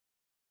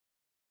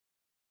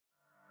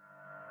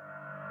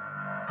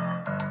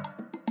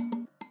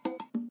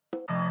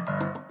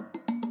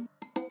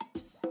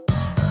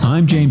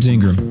I'm James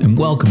Ingram, and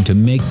welcome to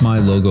Make My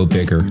Logo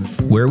Bigger,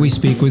 where we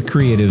speak with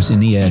creatives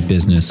in the ad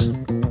business.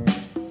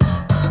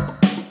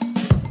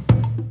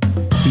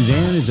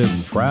 Suzanne is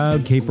a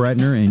proud Cape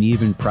Brettoner and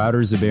even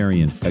prouder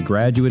Zavarian. A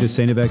graduate of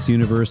St. FX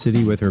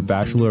University with her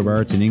Bachelor of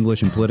Arts in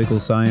English and Political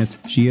Science,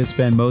 she has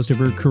spent most of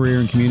her career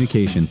in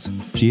communications.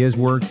 She has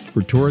worked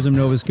for Tourism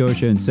Nova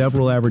Scotia and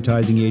several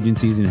advertising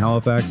agencies in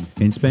Halifax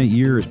and spent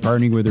years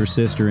partnering with her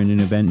sister in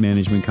an event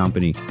management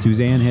company.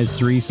 Suzanne has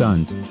 3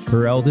 sons.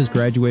 Her eldest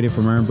graduated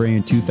from Armbray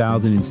in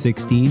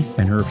 2016,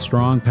 and her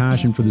strong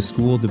passion for the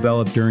school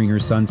developed during her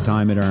son's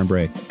time at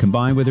Armbray.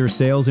 Combined with her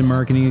sales and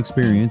marketing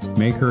experience,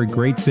 make her a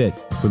great fit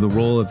for the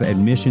role of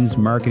Admissions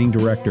Marketing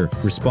Director,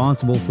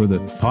 responsible for the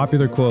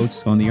popular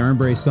quotes on the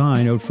Armbray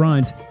sign out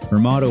front. Her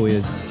motto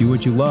is, do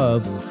what you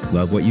love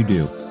what you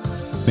do.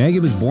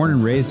 Meaghan was born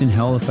and raised in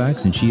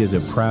Halifax, and she is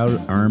a proud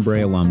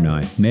Armbray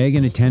alumni.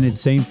 Meaghan attended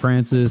St.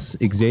 Francis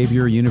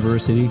Xavier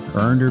University,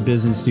 earned her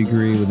business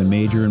degree with a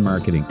major in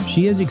marketing.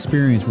 She has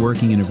experience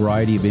working in a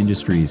variety of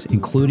industries,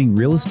 including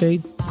real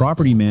estate,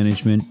 property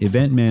management,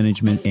 event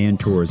management, and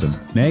tourism.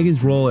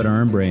 Meaghan's role at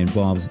Armbray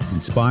involves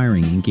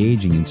inspiring,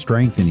 engaging, and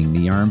strengthening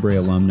the Armbray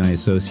Alumni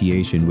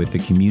Association with the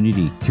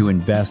community to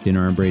invest in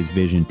Armbray's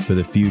vision for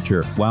the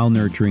future while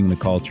nurturing the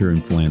culture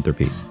and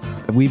philanthropy.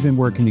 We've been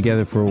working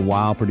together for a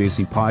while,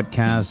 producing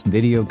podcasts,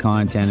 video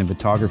content, and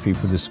photography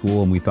for the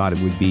school, and we thought it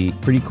would be a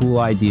pretty cool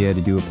idea to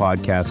do a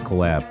podcast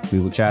collab. We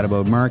will chat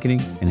about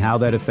marketing and how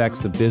that affects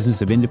the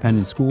business of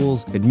independent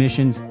schools,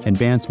 admissions,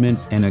 advancement,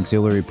 and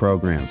auxiliary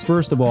programs.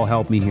 First of all,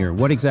 help me here.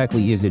 What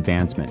exactly is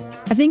advancement?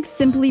 I think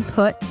simply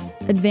put,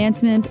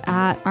 advancement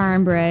at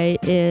Armbray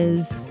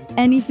is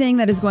anything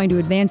that is going to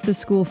advance the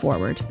school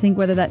forward. I think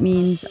whether that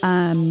means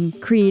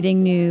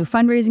creating new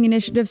fundraising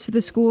initiatives for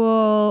the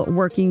school,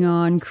 working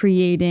on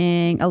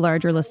creating a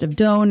larger list of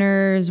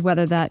donors,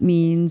 whether that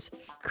means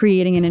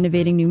creating and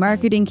innovating new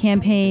marketing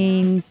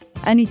campaigns,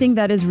 anything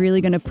that is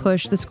really going to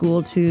push the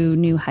school to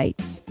new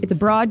heights. It's a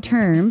broad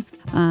term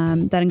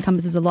that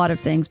encompasses a lot of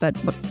things, but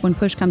when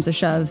push comes to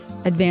shove,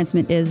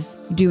 advancement is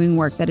doing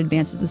work that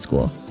advances the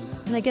school.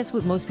 And I guess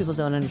what most people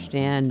don't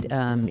understand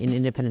in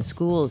independent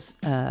schools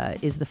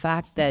is the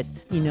fact that,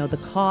 the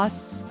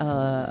costs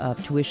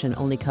of tuition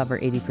only cover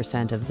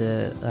 80% of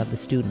the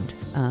student.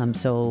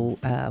 So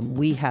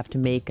we have to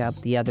make up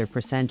the other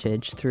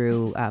percentage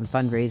through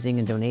fundraising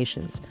and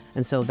donations.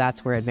 And so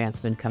that's where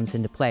advancement comes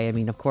into play. I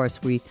mean, of course,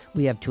 we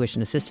have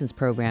tuition assistance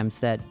programs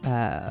that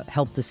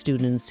help the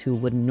students who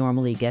wouldn't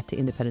normally get to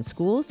independent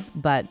schools.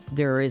 But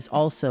there is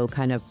also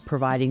kind of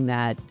providing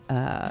that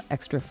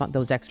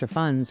those extra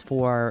funds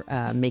for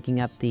making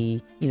up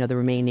the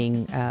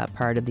remaining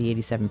part of the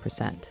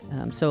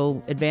 87%.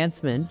 So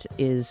advancement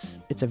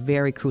it's a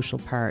very crucial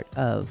part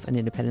of an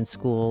independent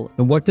school.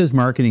 And what does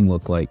marketing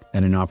look like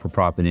at a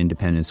not-for-profit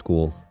independent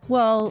school?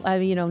 Well,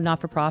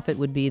 not-for-profit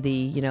would be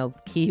the,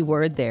 key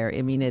word there.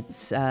 I mean,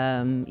 it's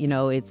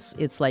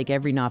like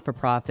every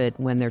not-for-profit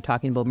when they're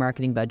talking about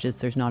marketing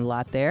budgets, there's not a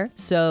lot there.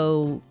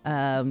 So,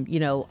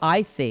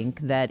 I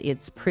think that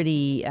it's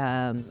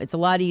it's a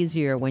lot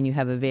easier when you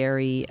have a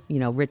very,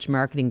 rich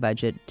marketing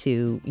budget to,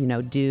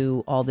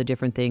 do all the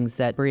different things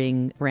that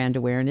bring brand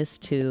awareness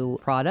to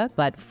product.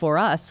 But for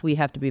us, we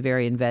have to be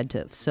very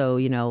inventive. So,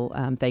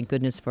 thank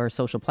goodness for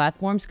social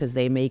platforms because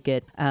they make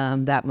it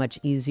that much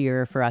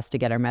easier for us to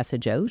get our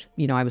message out.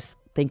 I was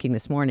thinking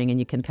this morning, and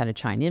you can kind of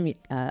chime in,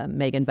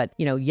 Meaghan, but,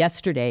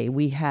 yesterday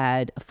we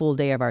had a full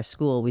day of our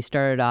school. We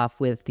started off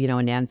with,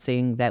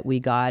 announcing that we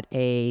got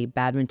a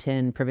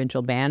badminton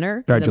provincial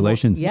banner.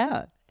 Congratulations.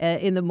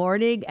 In the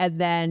morning,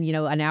 and then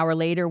an hour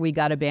later we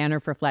got a banner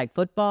for flag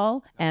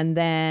football, and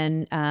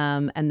then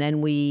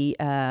we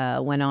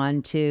went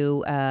on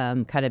to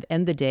kind of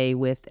end the day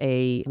with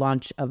a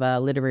launch of a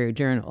literary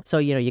journal. So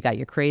you got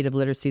your creative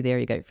literacy there,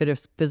 you got your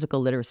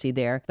physical literacy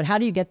there, but how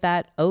do you get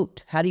that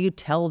out? How do you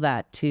tell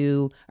that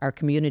to our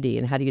community,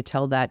 and how do you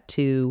tell that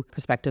to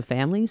prospective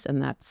families?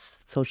 And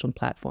that's social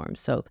platforms.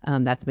 So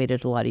that's made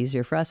it a lot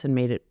easier for us and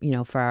made it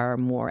far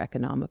more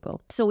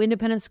economical. So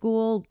independent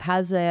school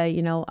has a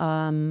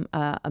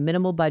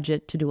minimal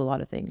budget to do a lot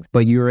of things.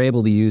 But you were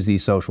able to use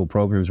these social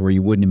programs where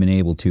you wouldn't have been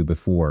able to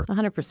before.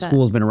 100%.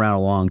 School's been around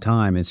a long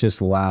time. It's just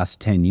the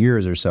last 10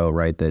 years or so,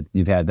 right, that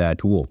you've had that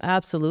tool.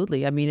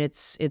 Absolutely. I mean,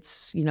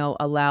 it's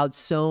allowed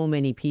so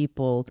many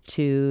people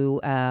to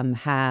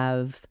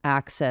have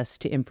access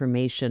to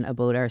information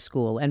about our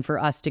school and for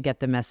us to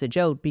get the message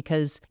out,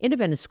 because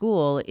independent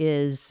school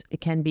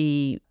it can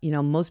be,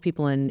 most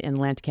people in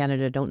Atlantic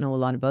Canada don't know a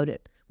lot about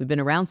it. We've been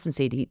around since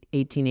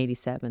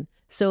 1887.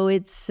 So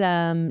it's,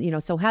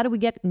 so how do we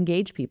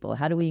engage people?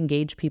 How do we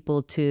engage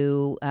people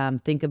to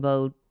think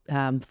about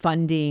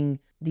funding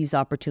these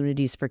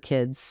opportunities for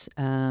kids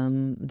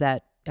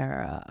that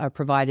are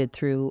provided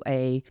through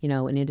an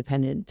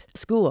independent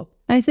school?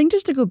 I think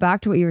just to go back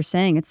to what you were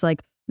saying, it's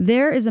like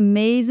There are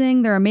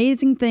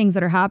amazing things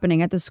that are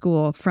happening at the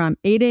school from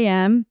 8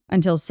 a.m.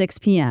 until 6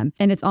 p.m.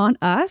 And it's on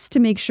us to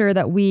make sure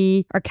that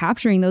we are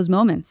capturing those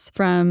moments,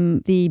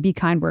 from the Be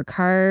Kind, Work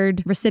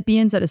Hard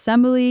recipients at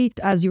assembly,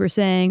 as you were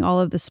saying, all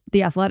of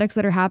the athletics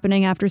that are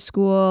happening after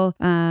school,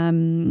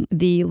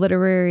 the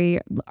literary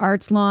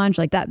arts launch,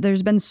 like that.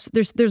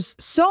 There's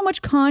so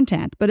much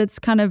content, but it's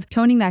kind of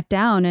toning that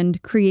down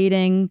and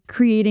creating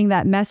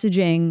that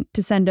messaging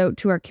to send out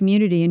to our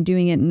community and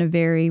doing it in a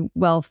very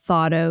well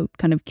thought out,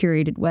 kind of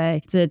curated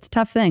way. It's a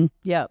tough thing.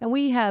 Yeah. And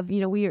we have,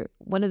 we are,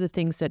 one of the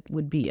things that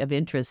would be of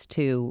interest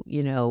to,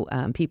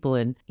 people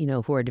in,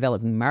 who are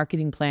developing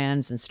marketing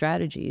plans and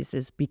strategies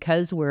is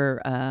because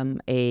we're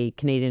a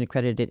Canadian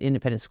accredited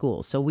independent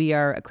school. So we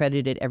are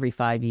accredited every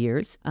 5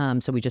 years.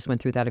 So we just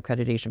went through that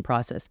accreditation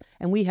process,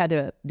 and we had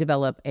to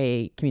develop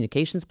a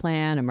communications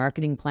plan, a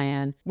marketing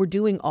plan. We're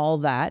doing all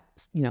that,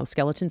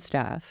 skeleton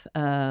staff.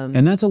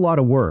 And that's a lot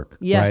of work,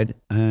 right?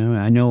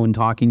 I know in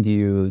talking to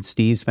you,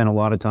 Steve spent a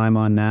lot of time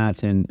on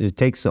that, and it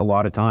takes a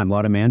lot of time, a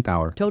lot of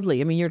manpower.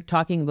 Totally. I mean, you're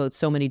talking about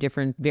so many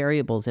different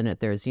variables in it.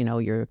 There's,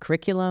 your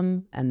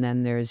curriculum, and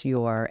then there's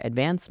your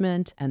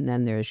advancement, and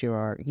then there's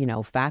your,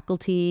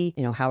 faculty.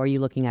 How are you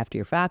looking after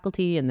your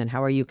faculty? And then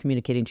how are you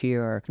communicating to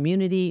your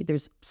community?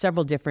 There's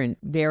several different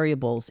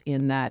variables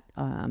in that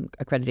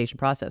accreditation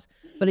process.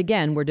 But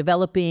again, we're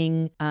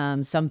developing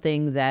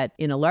something that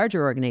in a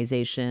larger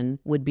organization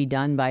would be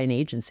done by an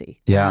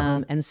agency.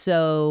 Yeah. And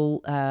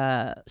so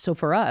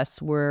for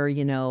us, we're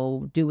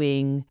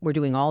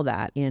doing all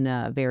that in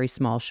a very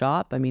small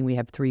shop. I mean, we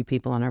have 3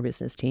 people on our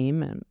business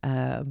team.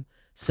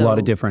 So a lot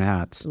of different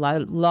hats. A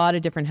lot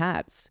of different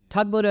hats.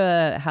 Talk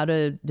about how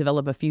to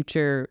develop a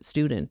future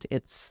student.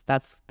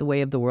 That's the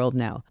way of the world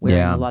now.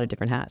 Wearing a lot of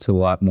different hats. It's a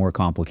lot more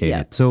complicated.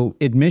 Yeah. So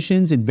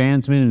admissions,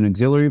 advancement, and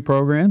auxiliary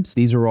programs,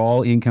 these are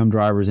all income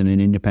drivers in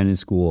an independent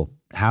school.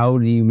 How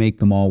do you make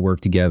them all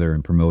work together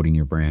in promoting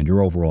your brand,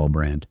 your overall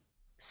brand?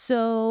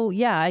 So,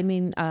 I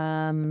mean,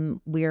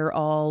 I'm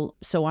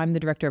the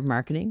director of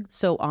marketing.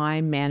 So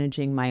I'm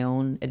managing my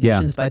own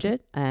admissions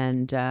budget,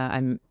 and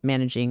I'm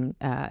managing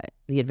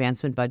the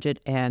advancement budget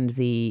and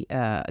the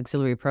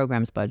auxiliary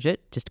programs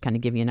budget. Just to kind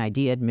of give you an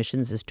idea,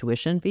 admissions is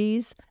tuition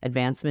fees,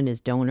 advancement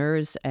is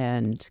donors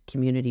and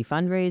community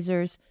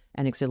fundraisers,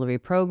 and auxiliary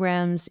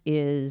programs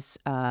is,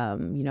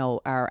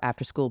 our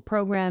after-school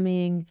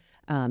programming,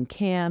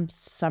 camps,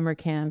 summer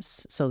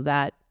camps, so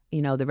that,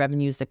 the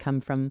revenues that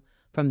come from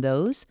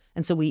those.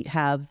 And so we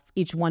have,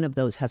 each one of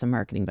those has a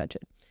marketing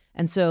budget.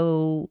 And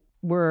so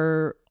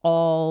we're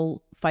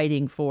all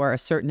fighting for a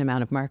certain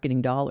amount of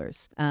marketing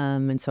dollars.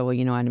 And so,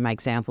 and my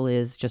example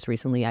is just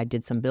recently I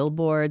did some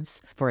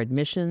billboards for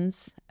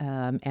admissions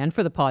and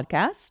for the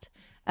podcast.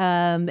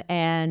 And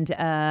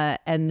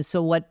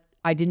so what,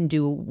 I didn't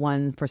do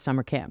one for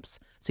summer camps.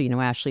 So,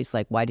 Ashley's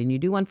like, why didn't you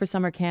do one for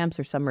summer camps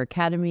or summer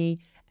academy?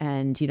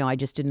 And, I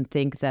just didn't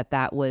think that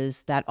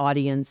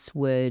audience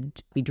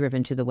would be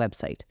driven to the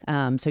website.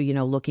 So,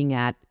 looking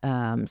at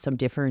some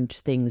different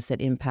things that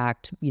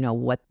impact,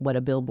 what a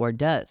billboard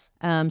does.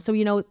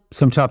 So,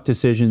 some tough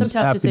decisions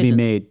have to be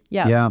made.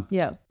 Yeah.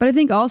 But I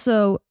think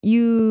also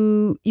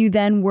you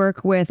then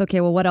work with, okay,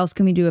 well, what else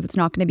can we do if it's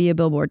not going to be a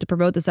billboard to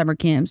promote the summer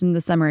camps and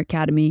the summer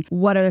academy?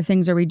 What other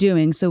things are we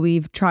doing? So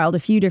we've trialed a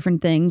few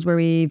different things where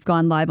we've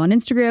gone live on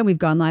Instagram, we've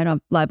gone live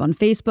on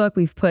Facebook,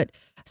 we've put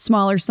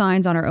smaller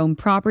signs on our own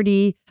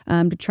property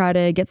to try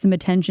to get some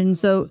attention.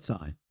 So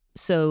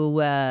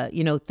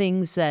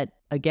things that,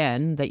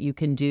 again, that you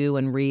can do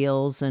in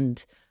Reels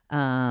and,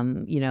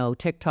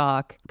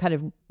 TikTok, kind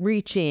of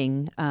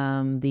reaching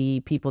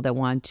the people that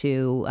want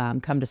to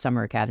come to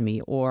Summer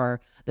Academy,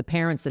 or the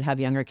parents that have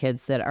younger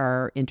kids that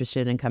are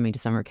interested in coming to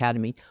Summer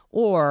Academy.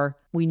 Or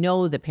we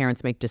know that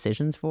parents make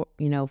decisions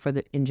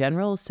in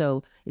general.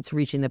 So it's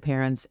reaching the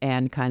parents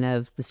and kind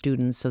of the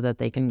students so that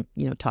they can,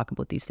 talk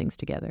about these things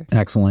together.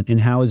 Excellent. And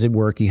how is it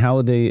working? How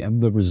are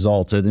the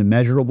results? Are they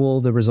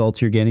measurable, the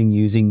results you're getting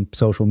using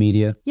social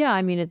media? Yeah,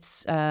 I mean,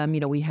 it's,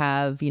 we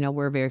have,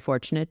 we're very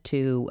fortunate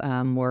to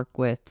work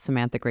with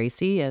Samantha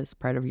Gracie as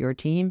part of your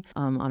team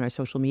on our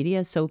social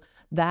media. So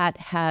that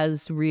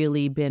has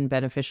really been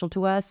beneficial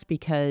to us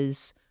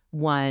because,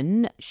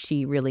 one,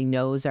 she really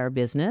knows our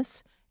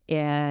business.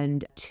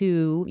 And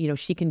 2,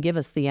 she can give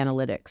us the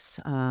analytics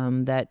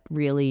that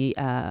really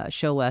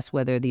show us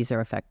whether these are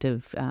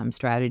effective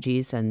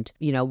strategies. And,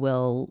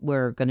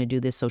 we're going to do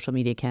this social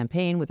media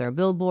campaign with our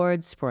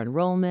billboards for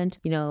enrollment.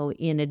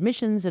 In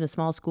admissions in a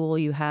small school,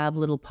 you have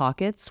little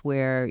pockets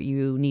where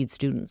you need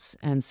students.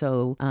 And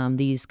so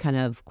these kind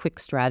of quick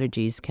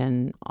strategies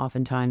can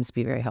oftentimes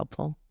be very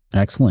helpful.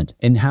 Excellent.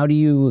 And how do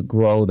you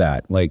grow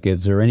that? Like,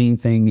 is there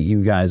anything that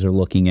you guys are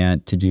looking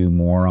at to do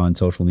more on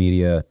social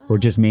media, or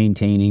just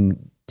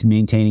maintaining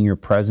your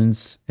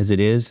presence as it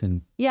is?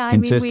 And Yeah,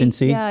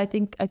 consistency. I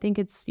think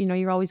it's,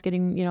 you're always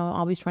getting,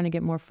 always trying to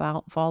get more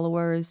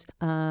followers.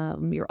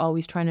 You're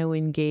always trying to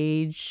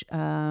engage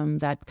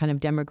that kind of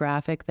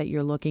demographic that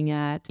you're looking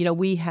at.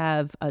 We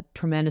have a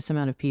tremendous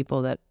amount of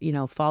people that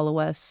follow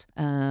us.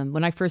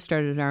 When I first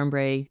started at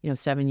Armbray,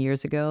 7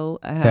 years ago,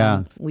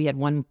 we had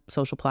one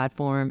social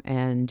platform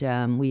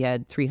and we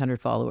had 300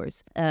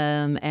 followers.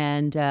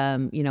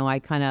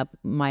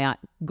 My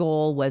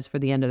goal was for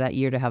the end of that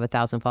year to have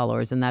 1,000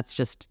 followers, and that's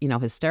just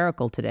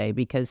hysterical today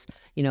because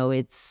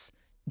it's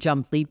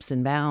jumped leaps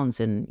and bounds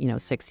in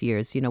 6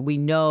 years. We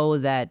know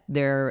that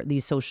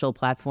these social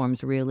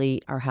platforms really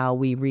are how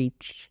we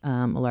reach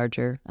a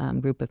larger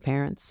group of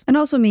parents, and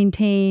also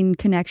maintain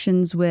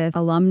connections with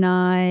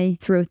alumni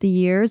throughout the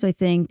years. I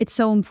think it's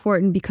so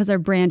important because our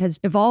brand has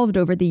evolved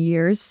over the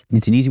years.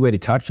 It's an easy way to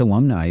touch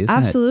alumni, isn't it?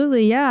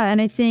 Absolutely, yeah.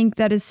 And I think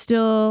that is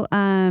still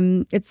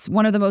it's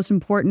one of the most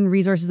important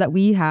resources that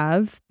we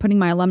have, putting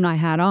my alumni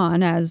hat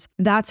on, as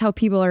that's how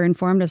people are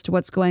informed as to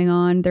what's going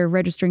on. They're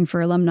registering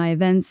for alumni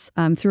events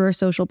through our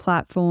social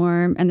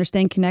platform, and they're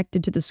staying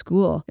connected to the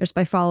school just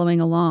by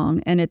following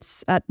along. And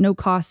it's at no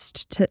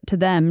cost to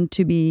them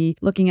to be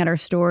looking at our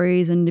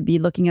stories and to be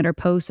looking at our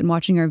posts and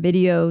watching our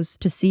videos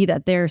to see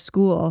that their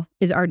school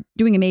are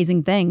doing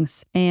amazing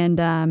things.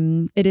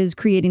 And it is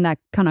creating that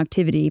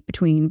connectivity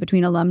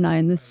between alumni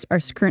and our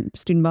current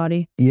student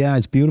body. Yeah,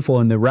 it's beautiful.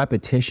 And the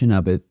repetition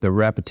of it, the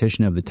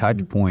repetition of the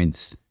touch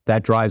points,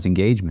 that drives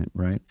engagement,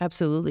 right?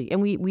 Absolutely.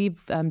 And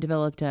we've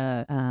developed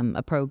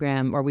a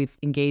program, or we've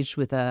engaged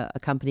with a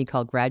company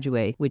called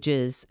Graduate, which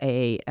is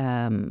a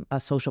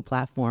social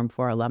platform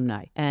for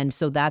alumni. And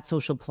so that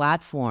social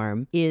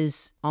platform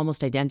is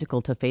almost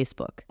identical to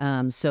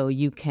Facebook. So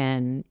you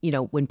can,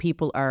 when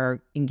people are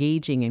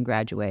engaging in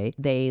Graduate,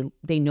 they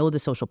know the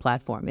social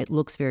platform. It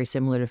looks very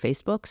similar to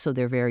Facebook, so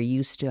they're very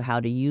used to how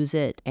to use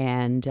it.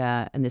 And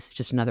this is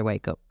just another way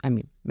to go.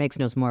 Megs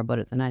knows more about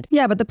it than I do.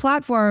 Yeah, but the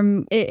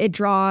platform, it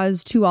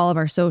draws to all of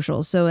our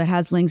socials. So it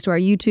has links to our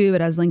YouTube,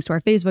 it has links to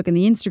our Facebook and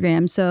the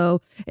Instagram.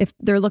 So if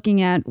they're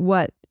looking at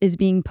what is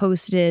being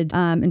posted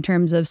in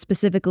terms of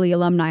specifically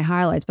alumni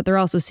highlights, but they're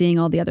also seeing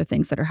all the other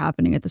things that are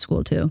happening at the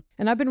school too.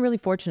 And I've been really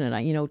fortunate,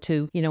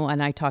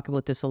 and I talk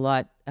about this a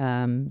lot,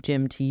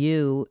 Jim, to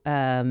you,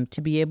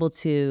 to be able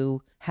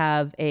to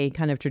have a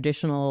kind of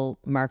traditional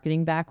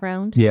marketing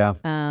background. Yeah.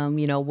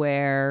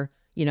 Where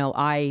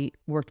I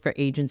worked for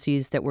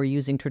agencies that were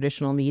using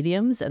traditional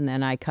mediums, and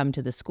then I come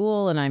to the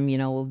school and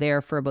I'm,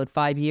 there for about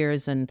 5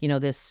 years. And,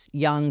 this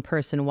young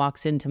person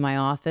walks into my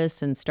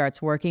office and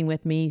starts working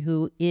with me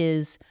who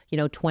is,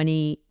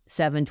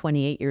 27,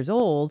 28 years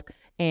old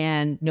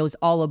and knows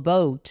all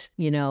about,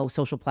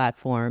 social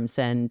platforms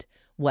and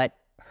what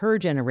her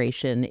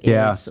generation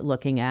is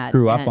looking at.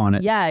 Grew up on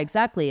it. Yeah,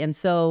 exactly. And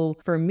so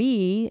for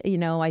me,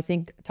 I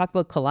think, talk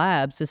about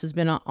collabs, this has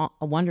been a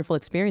wonderful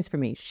experience for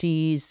me.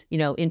 She's,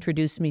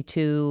 introduced me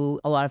to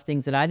a lot of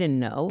things that I didn't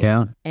know.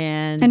 Yeah.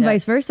 And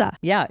vice versa.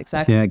 Yeah,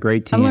 exactly. Yeah,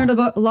 great team. I learned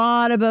a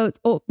lot about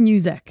old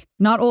music,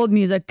 not old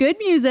music, good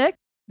music.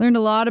 Learned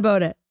a lot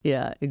about it.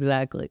 Yeah,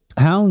 exactly.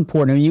 How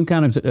important, you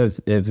kind of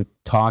have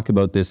talked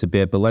about this a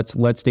bit, but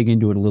let's dig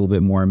into it a little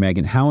bit more,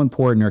 Meaghan. How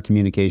important are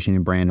communication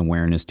and brand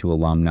awareness to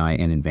alumni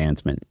and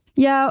advancement?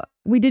 Yeah,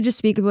 we did just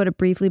speak about it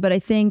briefly, but I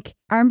think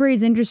Armbray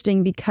is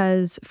interesting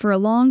because for a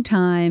long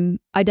time,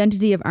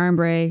 identity of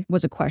Armbray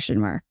was a question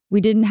mark. We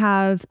didn't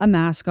have a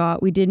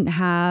mascot. We didn't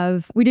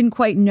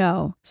quite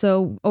know.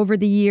 So over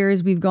the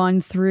years, we've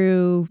gone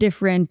through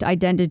different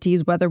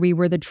identities, whether we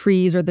were the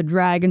trees or the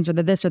dragons or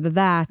the this or the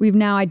that. We've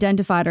now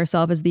identified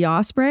ourselves as the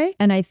osprey.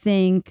 And I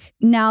think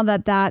now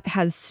that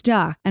has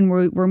stuck and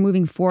we're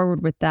moving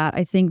forward with that,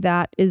 I think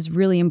that is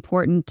really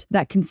important,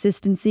 that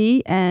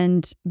consistency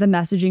and the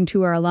messaging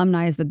to our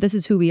alumni is that this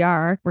is who we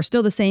are. We're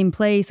still the same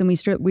place and we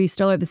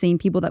still are the same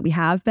people that we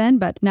have been.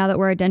 But now that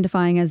we're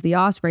identifying as the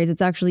ospreys,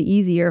 it's actually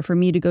easier for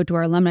me to go to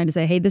our alumni to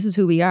say, hey, this is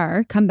who we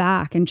are. Come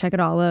back and check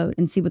it all out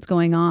and see what's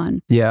going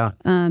on. Yeah.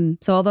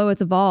 So although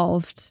it's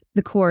evolved,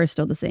 the core is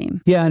still the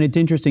same. Yeah. And it's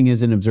interesting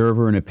as an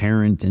observer and a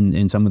parent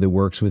in some of the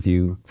works with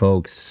you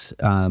folks,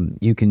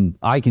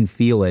 I can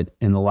feel it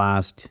in the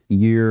last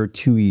year,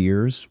 2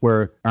 years,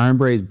 where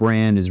Armbray's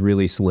brand is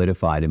really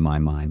solidified in my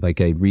mind. Like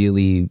I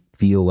really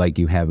feel like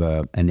you have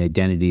an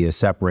identity, a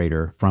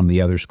separator from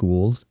the other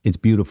schools. It's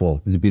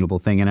beautiful. It's a beautiful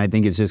thing. And I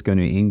think it's just going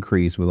to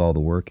increase with all the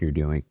work you're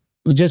doing.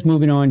 Just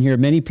moving on here,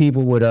 many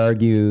people would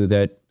argue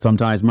that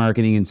sometimes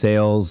marketing and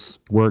sales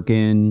work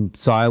in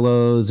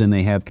silos and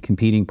they have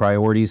competing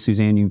priorities.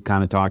 Suzanne, you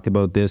kind of talked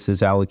about this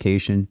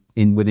allocation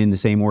within the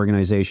same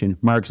organization.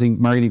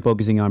 Marketing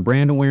focusing on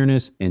brand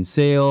awareness and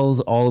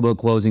sales all about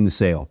closing the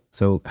sale.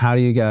 So how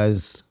do you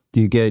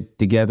get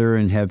together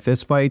and have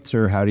fistfights,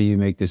 or how do you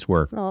make this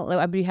work? Well,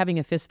 I'd be having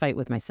a fist fight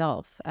with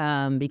myself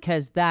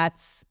because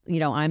that's,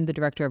 I'm the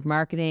director of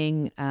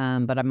marketing,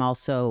 but I'm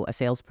also a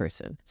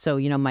salesperson. So,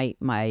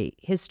 my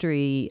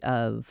history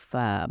of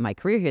my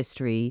career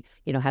history,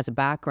 has a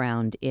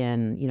background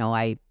in,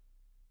 I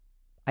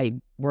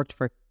worked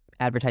for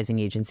advertising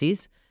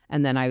agencies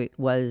and then I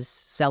was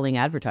selling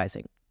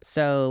advertising.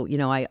 So,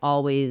 I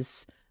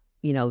always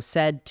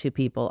said to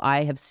people,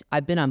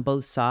 I've been on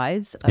both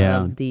sides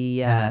Yeah.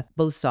 of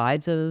both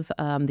sides of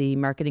the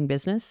marketing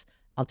business.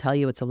 I'll tell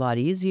you, it's a lot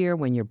easier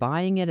when you're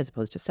buying it as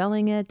opposed to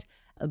selling it.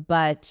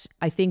 But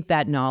I think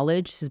that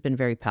knowledge has been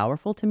very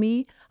powerful to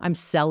me. I'm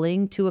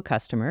selling to a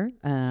customer,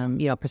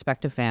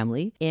 prospective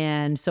family.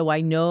 And so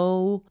I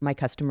know my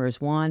customers'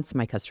 wants,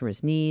 my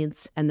customers'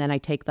 needs. And then I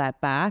take that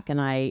back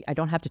and I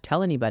don't have to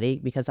tell anybody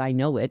because I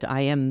know it.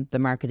 I am the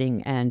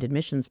marketing and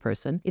admissions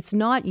person. It's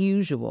not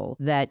usual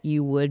that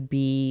you would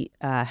be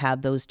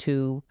have those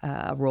two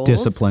roles.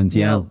 Disciplines,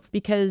 yeah.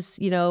 Because,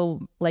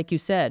 like you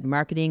said,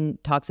 marketing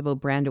talks about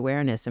brand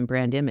awareness and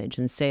brand image,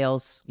 and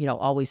sales,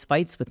 always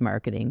fights with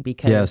marketing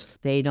because Yes.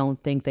 they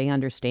don't think they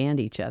understand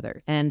each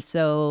other. And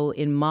so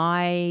in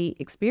my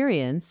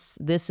experience,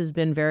 this has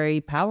been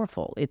very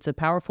powerful. It's a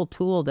powerful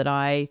tool that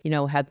I,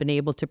 have been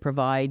able to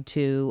provide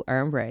to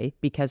Armbrae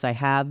because I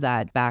have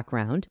that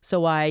background.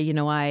 So I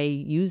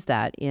use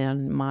that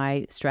in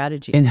my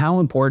strategy. And how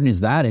important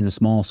is that in a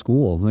small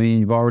school? I mean,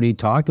 you've already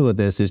talked about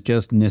this. It's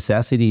just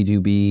necessity to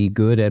be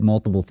good at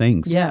multiple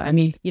things. Yeah, I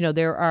mean,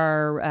 there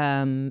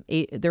are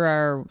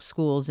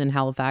schools in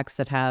Halifax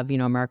that have,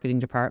 a marketing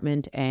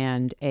department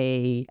and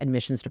a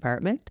admissions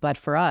department. But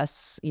for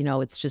us,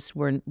 it's just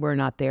we're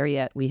not there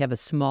yet. We have a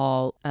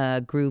small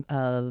group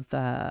of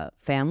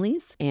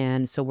families,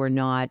 and so we're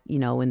not,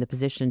 in the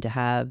position to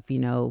have,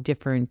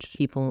 different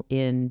people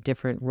in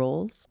different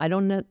roles.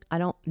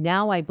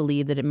 Now I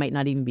believe that it might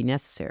not even be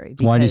necessary.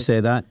 Why do you say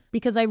that?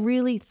 Because I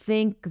really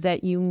think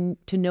that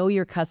to know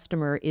your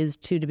customer is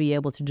to be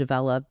able to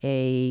develop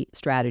a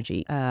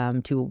strategy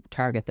to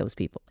target those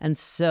people. And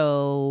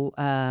so,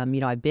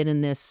 I've been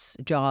in this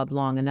job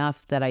long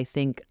enough that I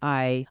think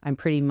I'm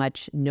pretty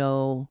much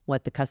know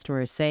what the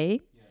customer is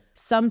saying.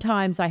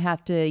 Sometimes I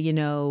have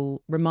to,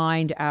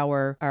 remind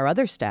our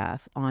other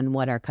staff on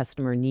what our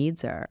customer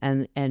needs are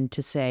and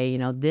to say,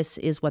 this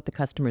is what the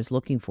customer is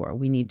looking for.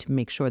 We need to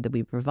make sure that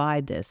we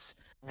provide this.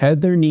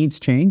 Have their needs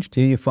changed?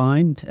 Do you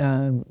find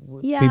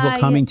people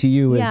coming to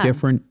you with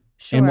different,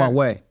 in what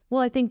way?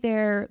 Well, I think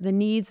they're the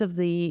needs of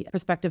the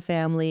prospective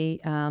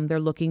family. They're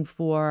looking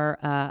for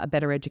a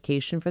better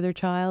education for their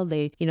child.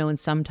 They, and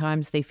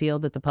sometimes they feel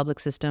that the public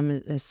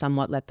system has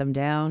somewhat let them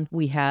down.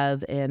 We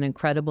have an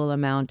incredible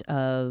amount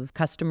of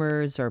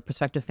customers or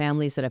prospective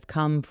families that have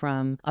come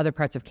from other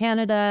parts of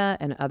Canada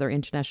and other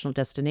international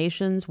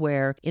destinations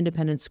where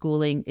independent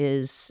schooling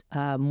is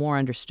more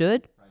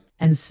understood.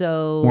 And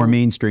so More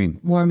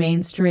mainstream.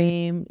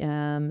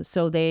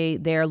 So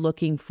they're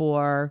looking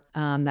for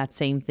that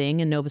same thing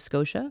in Nova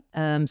Scotia.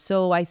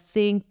 So I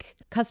think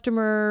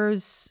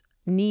customers'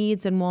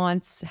 needs and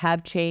wants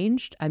have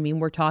changed. I mean,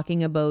 we're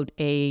talking about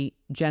a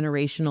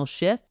generational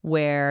shift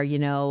where,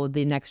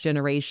 the next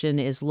generation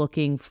is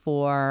looking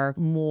for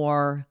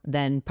more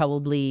than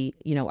probably,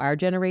 our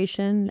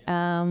generation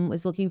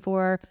is looking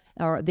for,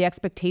 or the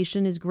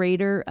expectation is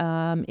greater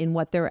in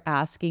what they're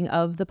asking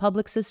of the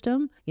public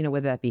system,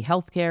 whether that be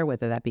healthcare,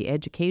 whether that be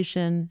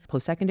education,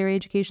 post-secondary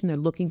education, they're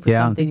looking for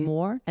something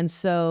more. And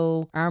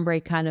so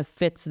Armbrae kind of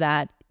fits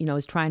that,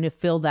 is trying to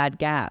fill that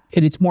gap.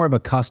 And it's more of a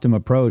custom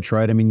approach,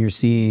 right? I mean, you're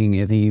seeing,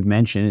 I think you've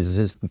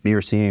mentioned,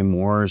 you're seeing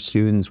more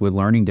students with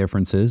learning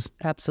differences.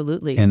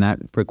 Absolutely. And that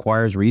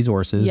requires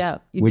resources,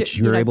 which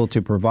you're able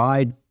to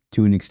provide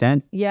to an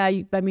extent. Yeah,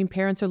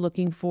 parents are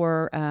looking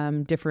for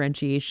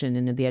differentiation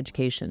in the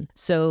education.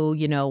 So,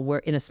 we're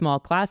in a small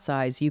class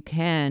size, you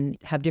can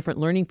have different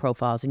learning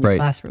profiles in your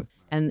classroom.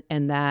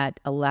 And that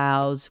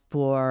allows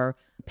for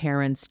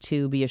parents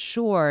to be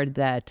assured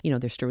that,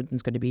 their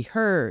student's going to be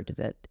heard,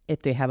 that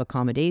if they have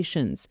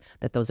accommodations,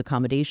 that those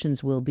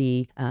accommodations will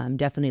be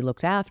definitely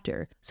looked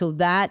after. So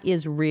that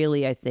is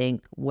really, I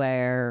think,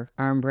 where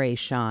Armbrae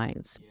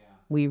shines. Yeah.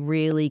 We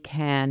really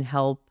can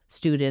help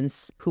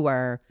students who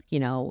are,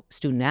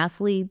 student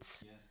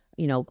athletes,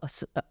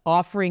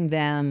 offering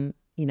them,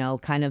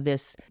 kind of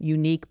this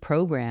unique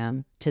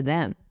program to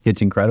them.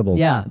 It's incredible.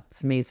 Yeah,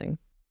 it's amazing.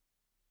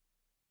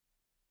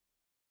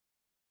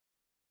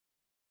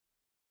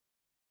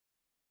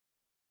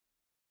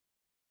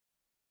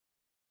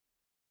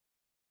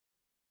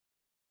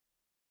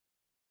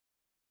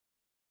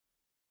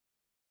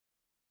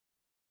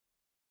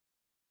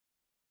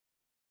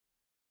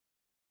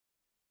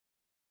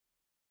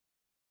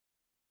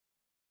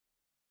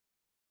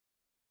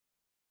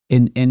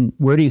 And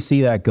where do you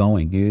see that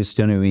going? You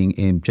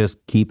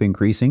just keep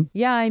increasing?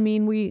 Yeah, I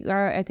mean,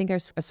 I think our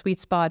sweet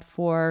spot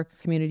for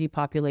community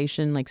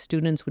population, like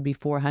students, would be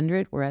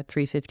 400. We're at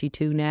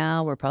 352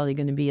 now. We're probably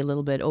going to be a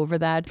little bit over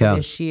that for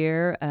this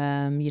year.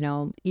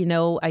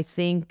 I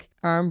think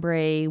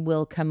Armbrae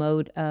will come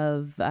out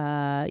of,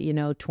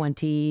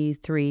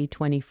 23,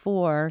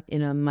 24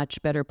 in a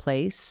much better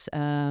place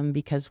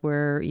because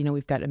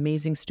we've got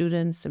amazing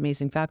students,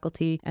 amazing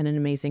faculty, and an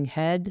amazing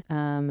head,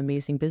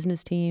 amazing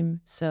business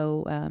team.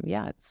 So,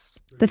 it's...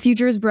 The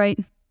future is bright.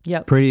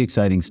 Yeah. Pretty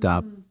exciting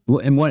stuff.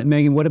 And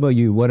Meaghan, what about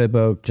you? What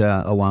about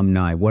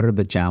alumni? What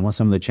are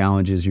some of the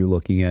challenges you're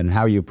looking at and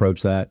how you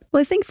approach that?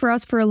 Well, I think for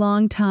us for a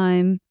long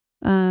time,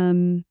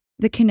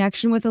 the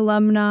connection with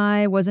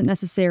alumni wasn't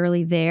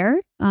necessarily there.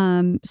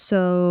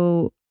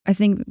 So I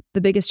think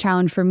the biggest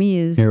challenge for me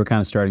is... You were kind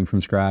of starting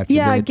from scratch.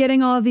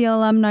 Getting all of the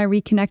alumni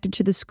reconnected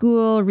to the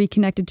school,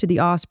 reconnected to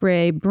the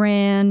Osprey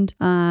brand,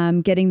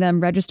 getting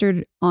them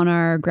registered on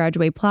our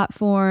Graduate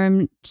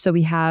platform so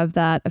we have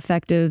that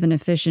effective and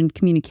efficient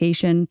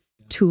communication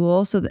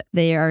tool so that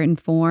they are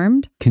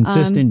informed.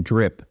 Consistent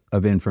drip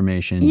of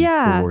information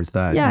towards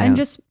that. Yeah, and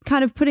just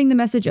kind of putting the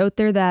message out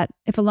there that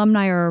if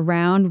alumni are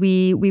around,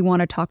 we want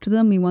to talk to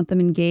them. We want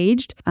them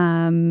engaged.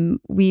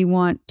 We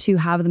want to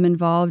have them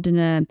involved in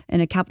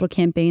a capital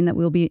campaign that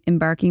we'll be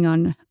embarking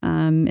on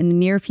in the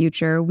near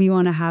future. We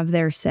want to have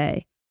their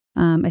say.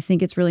 I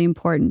think it's really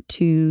important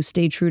to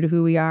stay true to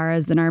who we are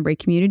as the Narberry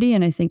community,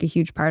 and I think a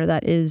huge part of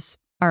that is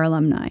our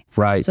alumni.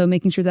 Right. So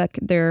making sure that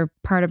they're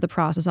part of the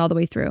process all the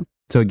way through.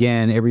 So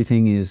again,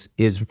 everything is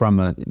from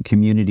a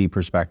community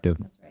perspective.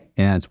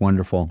 Yeah, it's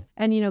wonderful.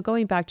 And,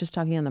 going back, just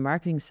talking on the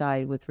marketing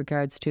side with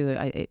regards to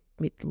it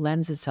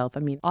lends itself. I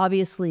mean,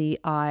 obviously,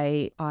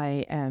 I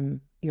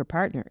am your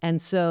partner.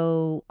 And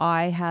so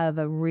I have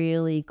a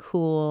really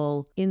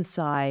cool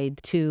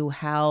insight to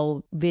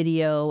how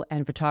video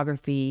and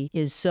photography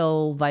is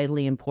so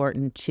vitally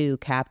important to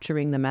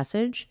capturing the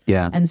message.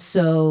 Yeah. And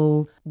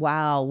so,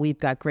 wow, we've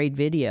got great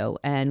video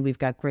and we've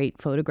got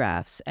great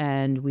photographs.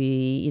 And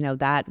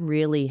that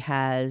really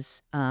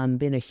has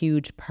been a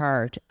huge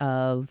part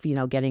of,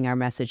 getting our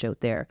message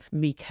out there,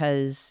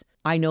 because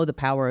I know the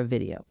power of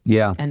video.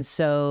 Yeah. And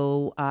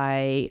so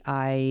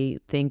I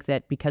think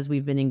that because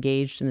we've been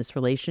engaged in this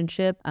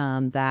relationship,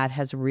 that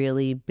has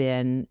really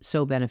been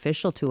so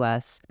beneficial to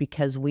us,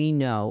 because we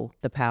know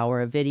the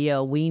power of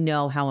video. We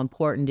know how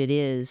important it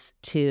is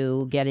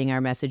to getting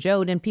our message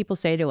out. And people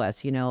say to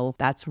us,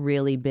 that's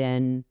really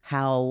been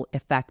how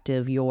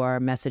effective your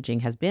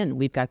messaging has been.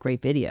 We've got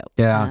great video.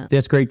 Yeah,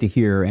 that's great to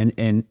hear.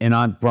 And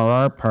for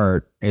our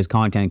part, as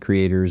content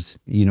creators,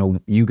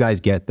 you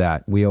guys get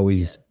that. We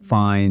always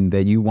find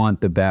that you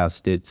want the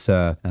best. It's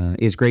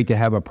great to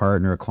have a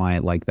partner, a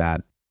client like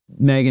that.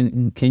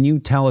 Meaghan, can you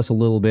tell us a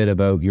little bit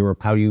about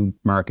how you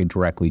market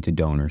directly to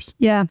donors?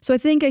 Yeah. So I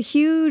think a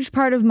huge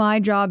part of my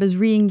job is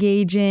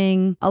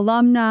re-engaging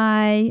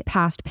alumni,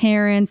 past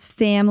parents,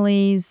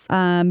 families,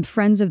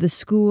 friends of the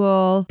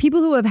school,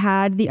 people who have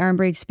had the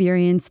Armbray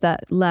experience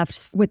that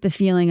left with the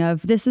feeling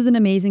of, this is an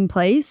amazing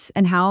place,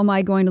 and how am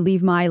I going to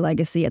leave my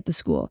legacy at the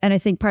school? And I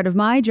think part of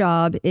my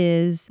job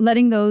is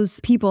letting those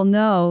people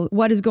know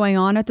what is going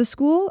on at the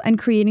school and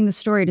creating the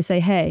story to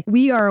say, hey,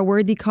 we are a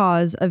worthy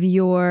cause of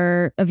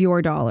your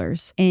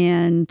dollars.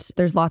 And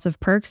there's lots of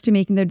perks to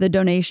making the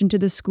donation to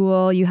the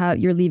school.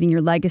 You're leaving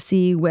your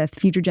legacy with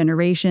future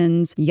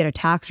generations. You get a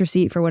tax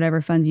receipt for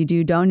whatever funds you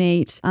do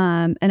donate.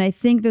 And I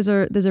think there's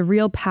a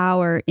real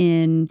power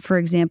in, for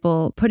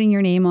example, putting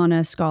your name on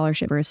a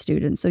scholarship for a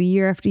student. So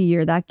year after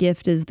year, that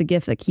gift is the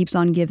gift that keeps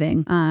on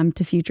giving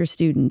to future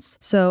students.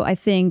 So I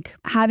think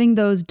having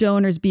those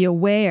donors be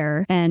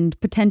aware, and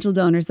potential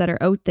donors that are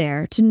out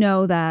there, to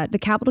know that the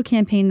capital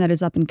campaign that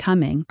is up and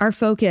coming, our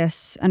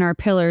focus and our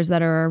pillars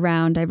that are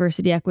around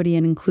diversity, equity,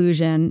 and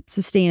inclusion,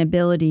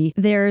 sustainability,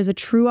 there is a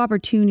true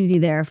opportunity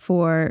there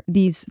for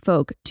these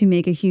folk to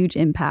make a huge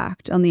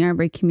impact on the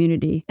Armbray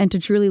community and to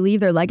truly leave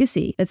their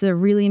legacy. It's a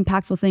really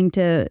impactful thing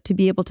to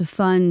be able to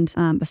fund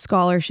a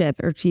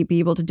scholarship, or to be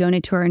able to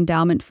donate to our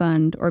endowment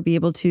fund, or be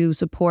able to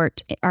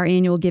support our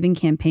annual giving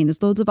campaign.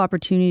 There's loads of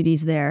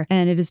opportunities there,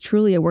 and it is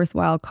truly a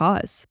worthwhile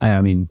cause.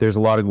 I mean, there's a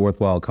lot of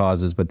worthwhile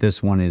causes, but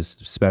this one is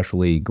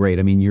especially great.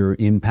 I mean, you're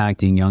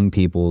impacting young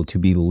people to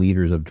be the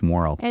leaders of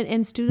tomorrow.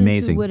 And students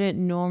Amazing. Who wouldn't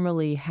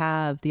normally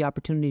have the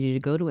opportunity to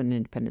go to an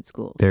independent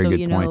school. Very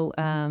good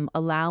point.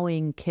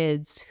 Allowing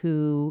kids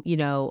who,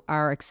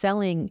 are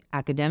excelling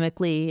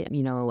academically,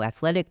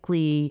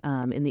 athletically,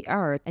 in the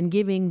art, and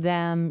giving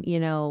them,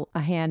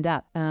 a hand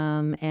up,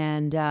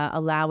 and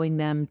allowing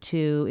them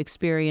to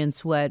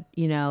experience what,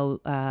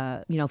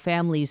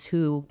 families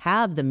who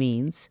have the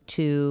means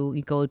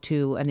to go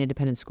to an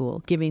independent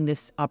school, giving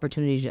this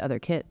opportunity to other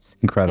kids.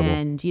 Incredible.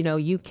 And,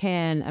 you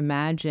can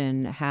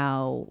imagine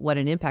what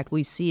an impact.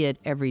 We see it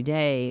every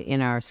day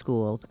in our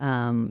school,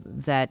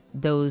 that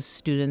those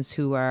students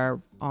who are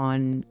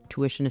on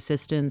tuition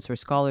assistance or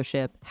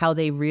scholarship, how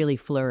they really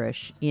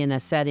flourish in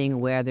a setting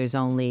where there's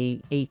only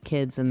 8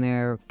 kids in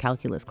their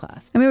calculus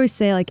class. And we always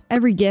say,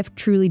 every gift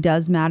truly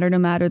does matter, no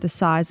matter the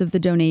size of the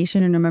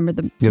donation, and no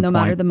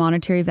matter the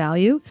monetary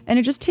value. And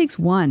it just takes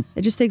one.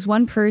 It just takes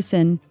one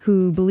person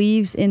who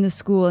believes in the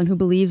school and who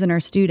believes in our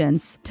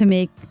students to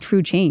make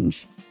true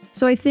change.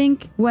 So I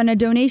think when a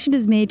donation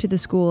is made to the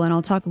school, and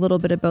I'll talk a little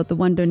bit about the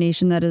one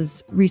donation that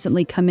has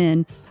recently come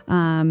in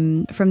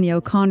from the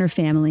O'Connor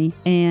family,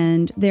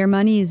 and their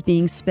money is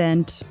being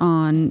spent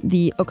on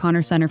the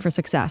O'Connor Center for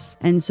Success.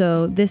 And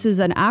so this is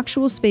an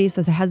actual space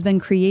that has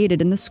been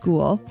created in the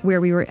school where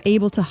we were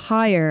able to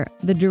hire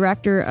the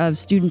director of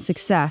student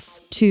success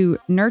to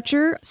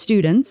nurture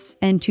students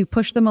and to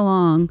push them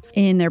along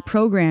in their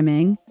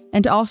programming,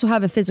 and to also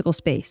have a physical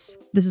space.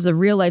 This is a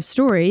real life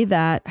story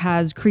that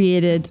has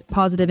created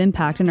positive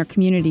impact in our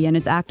community, and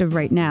it's active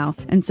right now.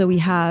 And so we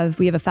have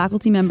a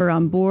faculty member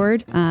on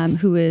board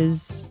who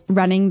is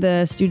running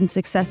the Student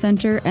Success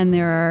Center, and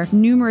there are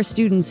numerous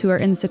students who are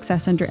in the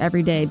Success Center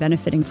every day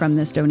benefiting from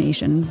this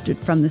donation,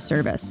 from this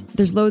service.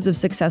 There's loads of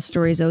success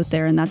stories out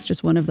there, and that's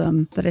just one of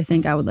them that I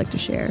think I would like to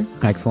share.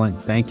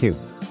 Excellent. Thank you.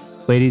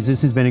 Ladies,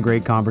 this has been a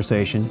great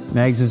conversation.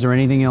 Megs, is there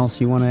anything else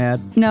you want to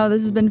add? No,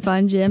 this has been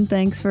fun, Jim.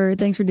 Thanks for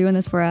doing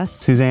this for us.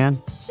 Suzanne?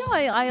 No,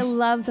 I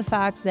love the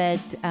fact that,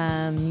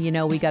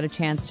 we got a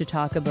chance to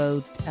talk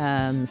about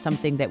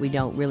something that we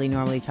don't really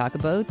normally talk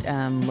about.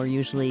 We're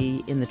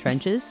usually in the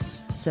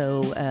trenches.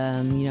 So,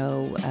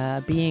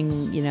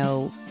 being,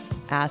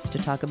 asked to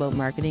talk about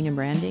marketing and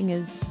branding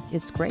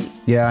it's great.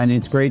 Yeah, and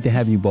it's great to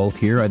have you both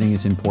here. I think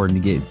it's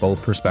important to get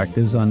both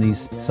perspectives on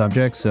these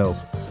subjects. So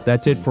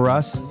that's it for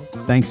us.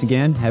 Thanks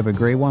again. Have a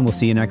great one. We'll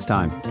see you next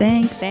time.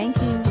 Thanks. Thank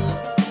you.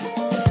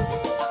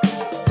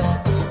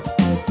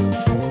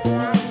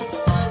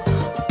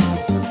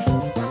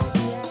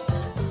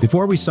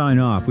 Before we sign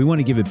off, we want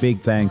to give a big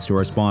thanks to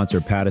our sponsor,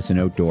 Pattison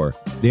Outdoor.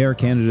 They are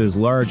Canada's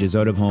largest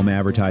out-of-home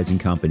advertising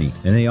company,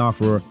 and they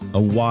offer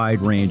a wide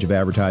range of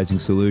advertising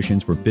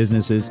solutions for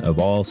businesses of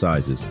all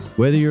sizes.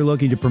 Whether you're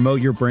looking to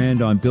promote your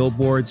brand on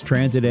billboards,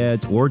 transit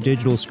ads, or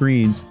digital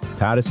screens,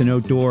 Pattison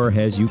Outdoor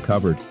has you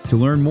covered. To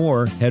learn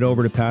more, head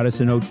over to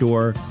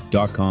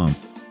pattisonoutdoor.com.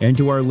 And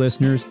to our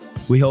listeners,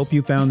 we hope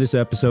you found this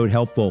episode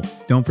helpful.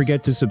 Don't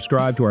forget to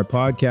subscribe to our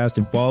podcast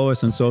and follow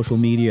us on social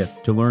media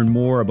to learn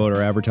more about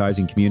our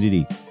advertising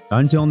community.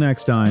 Until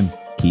next time,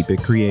 keep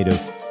it creative.